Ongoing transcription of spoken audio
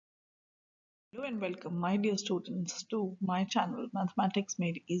and welcome, my dear students, to my channel Mathematics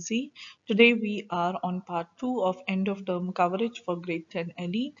Made Easy. Today we are on part 2 of end of term coverage for grade 10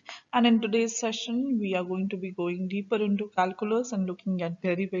 elite, and in today's session we are going to be going deeper into calculus and looking at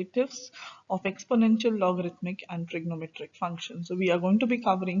derivatives of exponential, logarithmic and trigonometric functions. So we are going to be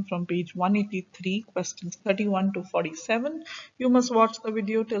covering from page 183 questions 31 to 47. You must watch the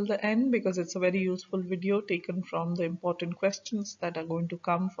video till the end because it's a very useful video taken from the important questions that are going to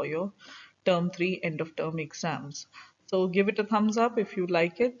come for your term 3 end of term exams. So give it a thumbs up if you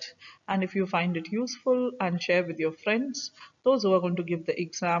like it and if you find it useful, and share with your friends, those who are going to give the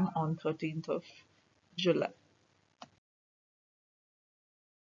exam on 13th of July.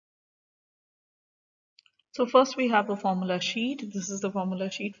 So first we have a formula sheet. This is the formula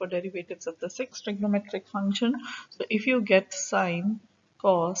sheet for derivatives of the sixth trigonometric function. So if you get sine,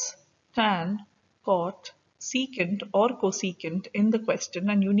 cos, tan, cot, secant or cosecant in the question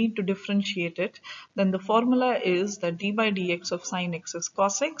and you need to differentiate it, then the formula is that d by dx of sine x is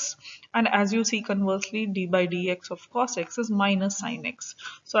cos x, and as you see conversely d by dx of cos x is minus sine x.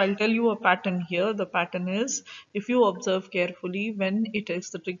 So I'll tell you a pattern here. The pattern is, if you observe carefully, when it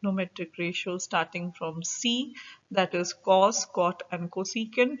is the trigonometric ratio starting from c, that is cos, cot and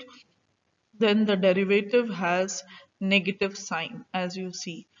cosecant, then the derivative has negative sign, as you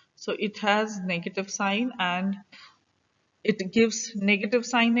see. So it has negative sign and it gives negative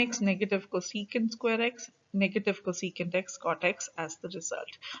sine x, negative cosecant square x, negative cosecant x cot x as the result.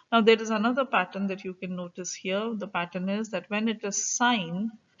 Now there is another pattern that you can notice here. The pattern is that when it is sine,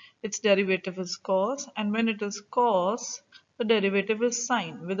 its derivative is cos, and when it is cos, the derivative is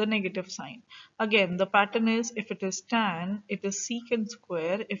sine with a negative sign. Again, the pattern is, if it is tan, it is secant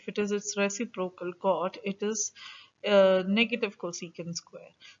square. If it is its reciprocal cot, it is negative cosecant square.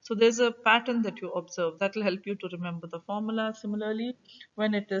 So there's a pattern that you observe that will help you to remember the formula. Similarly,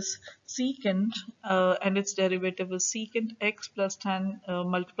 when it is secant and its derivative is secant x plus tan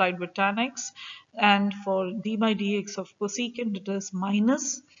multiplied with tan x, and for d by dx of cosecant it is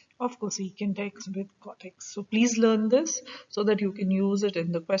minus of cosecant x with cot x. So please learn this so that you can use it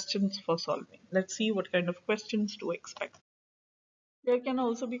in the questions for solving. Let's see what kind of questions to expect. There can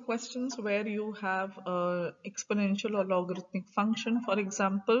also be questions where you have exponential or logarithmic function. For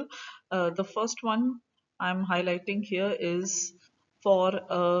example, the first one I'm highlighting here is for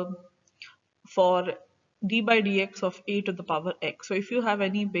d by dx of a to the power x. So if you have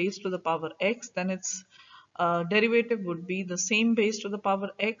any base to the power x, then its derivative would be the same base to the power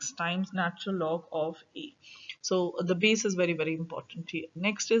x times natural log of a. So the base is very, very important here.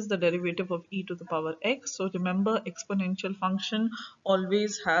 Next is the derivative of e to the power x. So remember, exponential function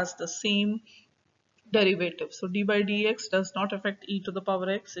always has the same derivative. So d by dx does not affect e to the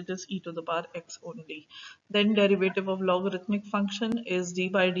power x, it is e to the power x only. Then derivative of logarithmic function is d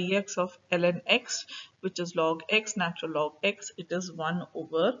by dx of ln x, which is log x, natural log x, it is 1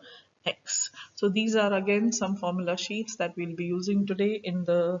 over x. So these are again some formula sheets that we'll be using today in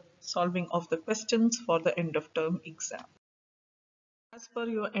the solving of the questions for the end of term exam. As per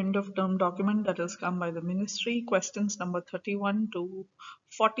your end of term document that has come by the ministry, questions number 31 to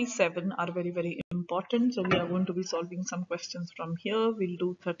 47 are very, very important. So we are going to be solving some questions from here. We'll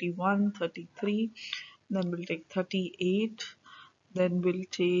do 31, 33, then we'll take 38, then we'll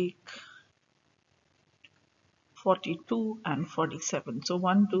take 42 and 47. So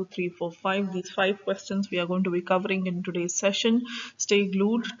 1, 2, 3, 4, 5. These 5 questions we are going to be covering in today's session. Stay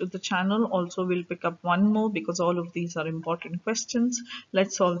glued to the channel. Also, we'll pick up one more because all of these are important questions.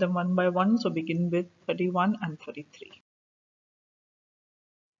 Let's solve them one by one. So begin with 31 and 33.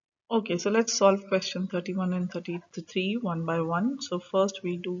 Okay, so let's solve question 31 and 33 one by one. So first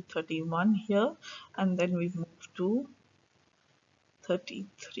we do 31 here and then we move to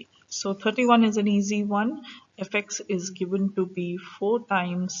 33. So 31 is an easy one. Fx is given to be 4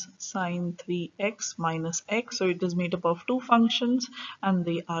 times sine 3x minus x. So it is made up of two functions and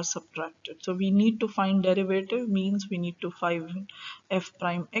they are subtracted. So we need to find derivative, means we need to find f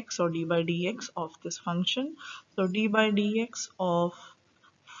prime x or d by dx of this function. So d by dx of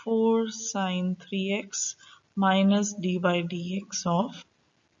 4 sine 3x minus d by dx of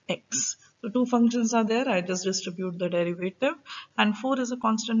x. So two functions are there. I just distribute the derivative, and 4 is a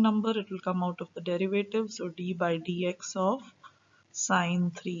constant number. It will come out of the derivative. So d by dx of sine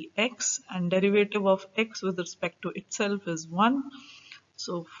 3x, and derivative of x with respect to itself is 1.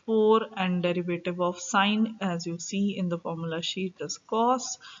 So 4 and derivative of sine, as you see in the formula sheet, is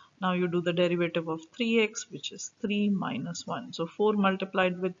cos. Now you do the derivative of 3x, which is 3 minus 1. So 4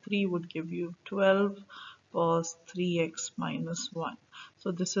 multiplied with 3 would give you 12 cos 3x minus 1.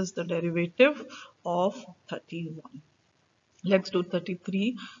 So this is the derivative of 31. Let's do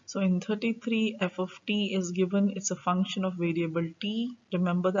 33. So in 33, f of t is given, it's a function of variable t.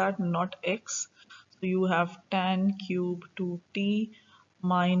 Remember that, not x. So you have tan cube 2t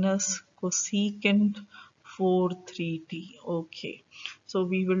minus cosecant 4 3t. Okay. So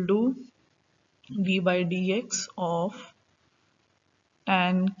we will do d by dx of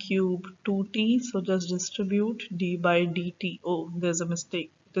tan cube 2t. So just distribute d by dt. Oh, there's a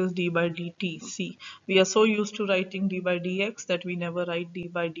mistake. It is d by dt. See, we are so used to writing d by dx that we never write d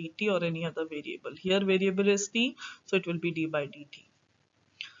by dt or any other variable. Here variable is t, so it will be d by dt.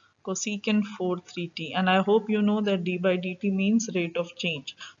 Cosecant 4 3t. And I hope you know that d by dt means rate of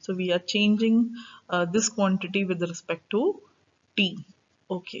change. So we are changing this quantity with respect to t.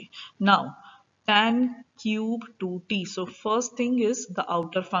 Okay. Now, tan cube 2t. So first thing is the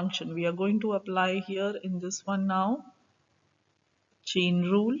outer function. We are going to apply here in this one now chain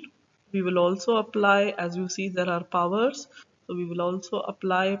rule. We will also apply, as you see, there are powers. So we will also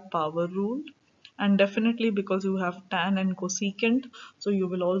apply power rule. And definitely because you have tan and cosecant, so you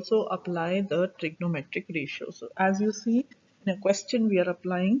will also apply the trigonometric ratio. So as you see in a question, we are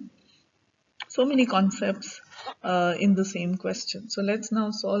applying so many concepts in the same question. So let's now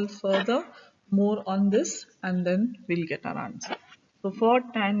solve further more on this and then we'll get our answer. So for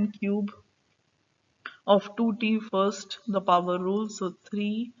tan cube of 2t, first the power rule, so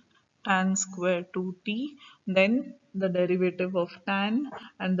 3 tan square 2t, then the derivative of tan,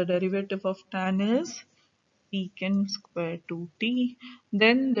 and the derivative of tan is secant square 2t,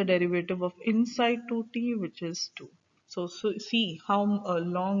 then the derivative of inside 2t, which is 2. So see how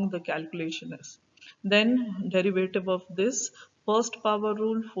long the calculation is. Then derivative of this, first power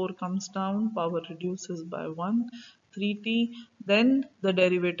rule, 4 comes down, power reduces by 1, 3t, then the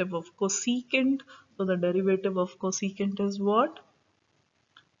derivative of cosecant. So the derivative of cosecant is what?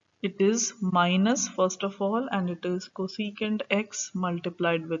 It is minus first of all, and it is cosecant x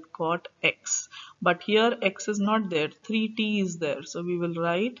multiplied with cot x. But here x is not there, 3t is there. So we will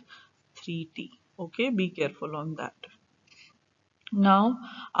write 3t. Okay, be careful on that. Now,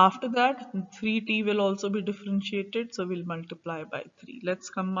 after that, 3t will also be differentiated, so we'll multiply by 3.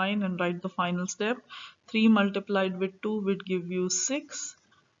 Let's combine and write the final step. 3 multiplied with 2 would give you 6.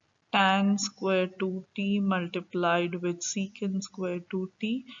 Tan square 2t multiplied with secant square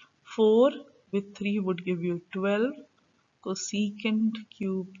 2t. 4 with 3 would give you 12. Cosecant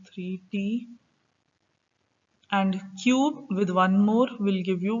cube 3t, and cube with one more will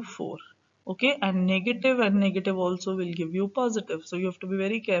give you 4. Okay, and negative also will give you positive, so you have to be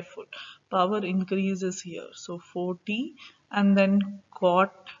very careful. Power increases here, so 4t and then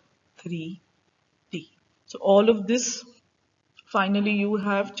cot 3t. So all of this, finally you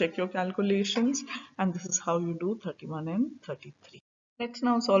have, check your calculations, and this is how you do 31 and 33. Let's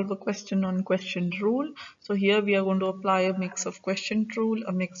now solve a question on question rule. So here we are going to apply a mix of question rule,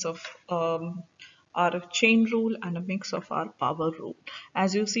 a mix of our chain rule, and a mix of our power rule.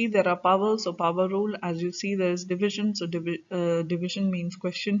 As you see, there are powers, so power rule. As you see, there is division, so division means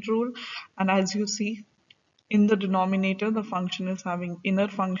question rule. And as you see, in the denominator, the function is having inner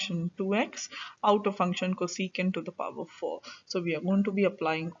function 2x, outer function cosecant to the power 4. So we are going to be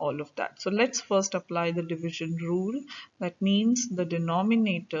applying all of that. So let's first apply the division rule. That means the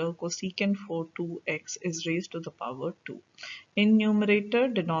denominator cosecant 4 2x is raised to the power 2. In numerator,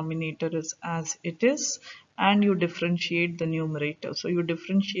 denominator is as it is, and you differentiate the numerator. So you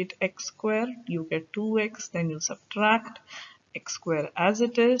differentiate x square, you get 2x, then you subtract x square as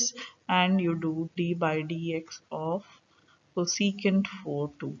it is, and you do d by dx of cosecant 4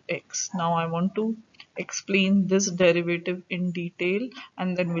 2x. Now I want to explain this derivative in detail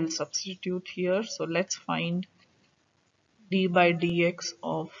and then we'll substitute here. So let's find d by dx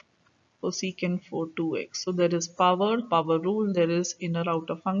of cosecant 4 2x. So there is power rule, there is inner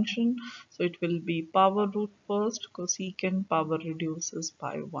outer function. So it will be power root first, cosecant power reduces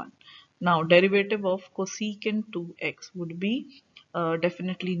by 1. Now derivative of cosecant 2x would be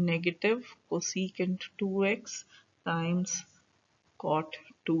definitely negative cosecant 2x times cot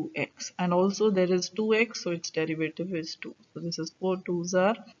 2x. And also there is 2x, so its derivative is 2. So this is 4 2s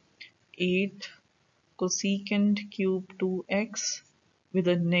are 8 cosecant cube 2x with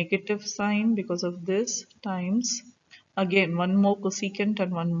a negative sign because of this times again one more cosecant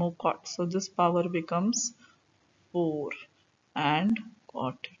and one more cot. So this power becomes 4 and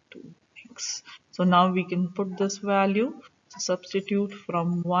cot 2x. So now we can put this value, so substitute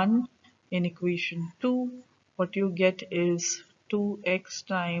from 1 in equation 2. What you get is 2x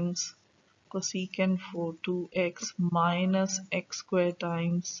times cosecant 4 2x minus x square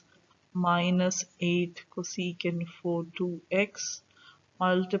times minus 8 cosecant 4 2x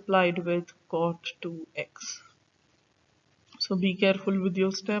multiplied with cot 2x. So be careful with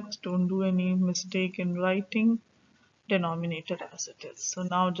your steps, don't do any mistake in writing denominator as it is. So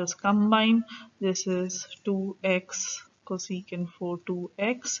now just combine. This is 2x cosecant 4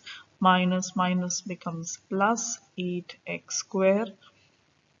 2x minus minus becomes plus 8x square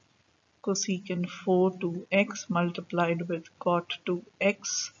cosecant 4 2x multiplied with cot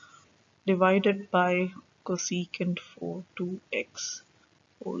 2x divided by cosecant 4 2x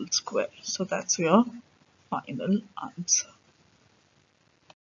whole square. So that's your final answer.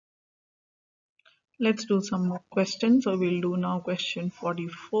 Let's do some more questions. So we'll do now question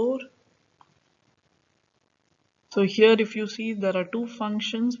 44. So here if you see there are two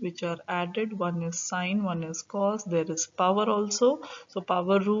functions which are added. One is sine, one is cos. There is power also. So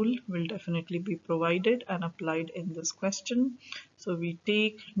power rule will definitely be provided and applied in this question. So we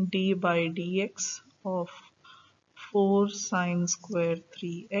take d by dx of 4 sine square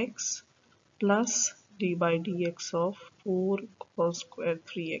 3x plus d by dx of 4 cos square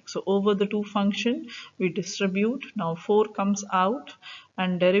 3x. So over the two function we distribute. Now 4 comes out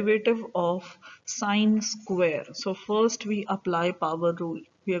and derivative of sine square. So first we apply power rule.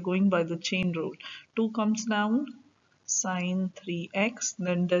 We are going by the chain rule. 2 comes down, sine 3x,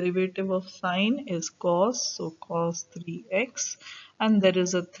 then derivative of sine is cos, so cos 3x, and there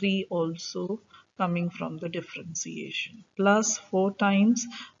is a 3 also coming from the differentiation, plus 4 times.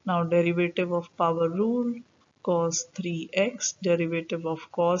 Now derivative of power rule, cos 3x, derivative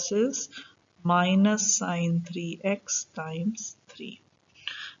of cos is minus sine 3x times 3.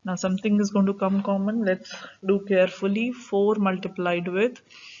 Now something is going to come common. Let's do carefully. 4 multiplied with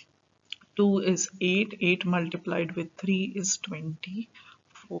 2 is 8. 8 multiplied with 3 is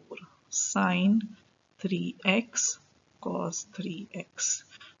 24. Sine 3x cos 3x.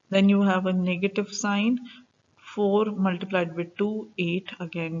 Then you have a negative sign. 4 multiplied with 2, 8,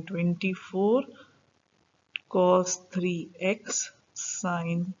 again 24 cos 3x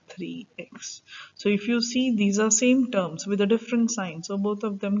sine 3x. So if you see, these are same terms with a different sign. So both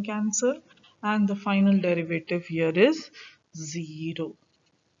of them cancel and the final derivative here is 0.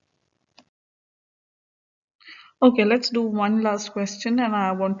 Okay, let's do one last question, and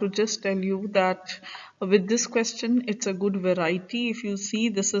I want to just tell you that with this question, it's a good variety. If you see,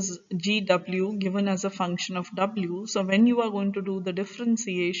 this is GW given as a function of W. So when you are going to do the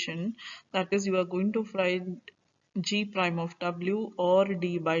differentiation, that is, you are going to find G prime of W or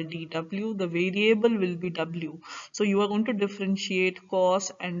D by dW, the variable will be W. So you are going to differentiate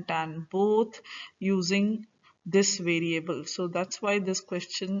cos and tan both using this variable. So that's why this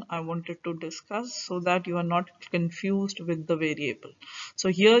question I wanted to discuss, so that you are not confused with the variable. So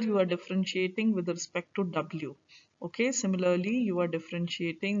here you are differentiating with respect to W. Okay, similarly you are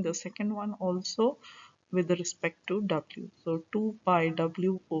differentiating the second one also with respect to W. So 2 pi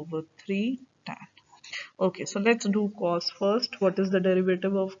W over 3 tan. Okay, so let's do cos first. What is the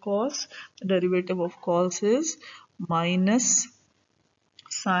derivative of cos? The derivative of cos is minus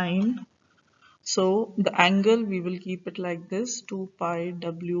sine. So the angle, we will keep it like this, 2 pi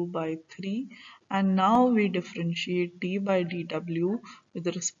W by 3. And now we differentiate d by dw with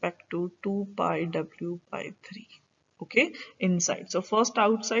respect to 2 pi W by 3. Okay, inside. So first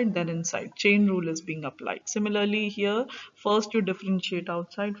outside, then inside. Chain rule is being applied. Similarly here, first you differentiate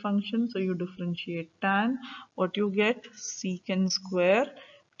outside function. So you differentiate tan. What you get? Secant square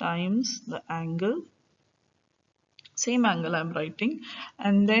times the angle, same angle I'm writing,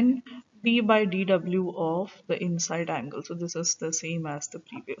 and then d by dw of the inside angle. So this is the same as the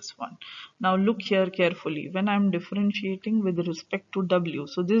previous one. Now look here carefully. When I'm differentiating with respect to w,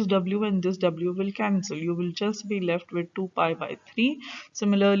 so this w and this w will cancel. You will just be left with 2 pi by 3.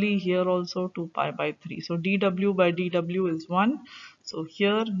 Similarly here also 2 pi by 3. So dw by dw is 1. So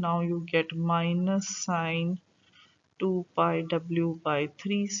here now you get minus sine 2 pi W by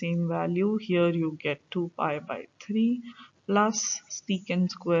 3, same value. Here you get 2 pi by 3 plus secant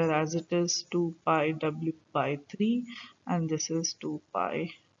square as it is 2 pi W by 3, and this is 2 pi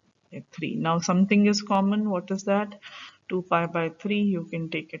by 3. Now something is common. What is that? 2 pi by 3, you can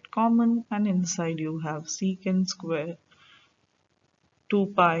take it common, and inside you have secant square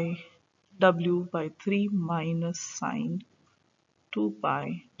 2 pi W by 3 minus sine 2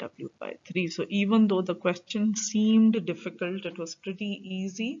 pi W by 3. So even though the question seemed difficult, it was pretty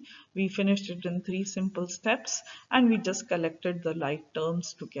easy. We finished it in 3 simple steps and we just collected the like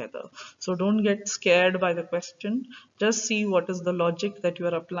terms together. So don't get scared by the question. Just see what is the logic that you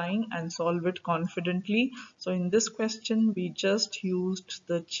are applying and solve it confidently. So in this question, we just used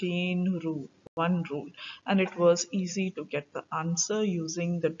the chain rule, one rule, and it was easy to get the answer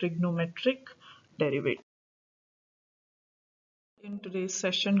using the trigonometric derivative. In today's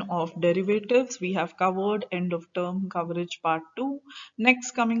session of derivatives, we have covered end of term coverage part 2.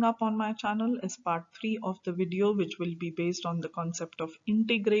 Next, coming up on my channel is part 3 of the video, which will be based on the concept of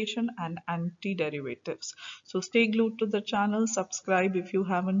integration and antiderivatives. So stay glued to the channel, subscribe if you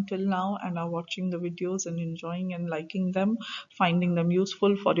haven't till now and are watching the videos and enjoying and liking them, finding them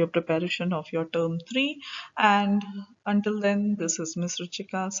useful for your preparation of your term 3. And until then, this is Ms.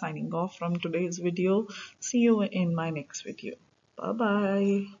 Ruchika signing off from today's video. See you in my next video. Bye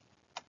bye.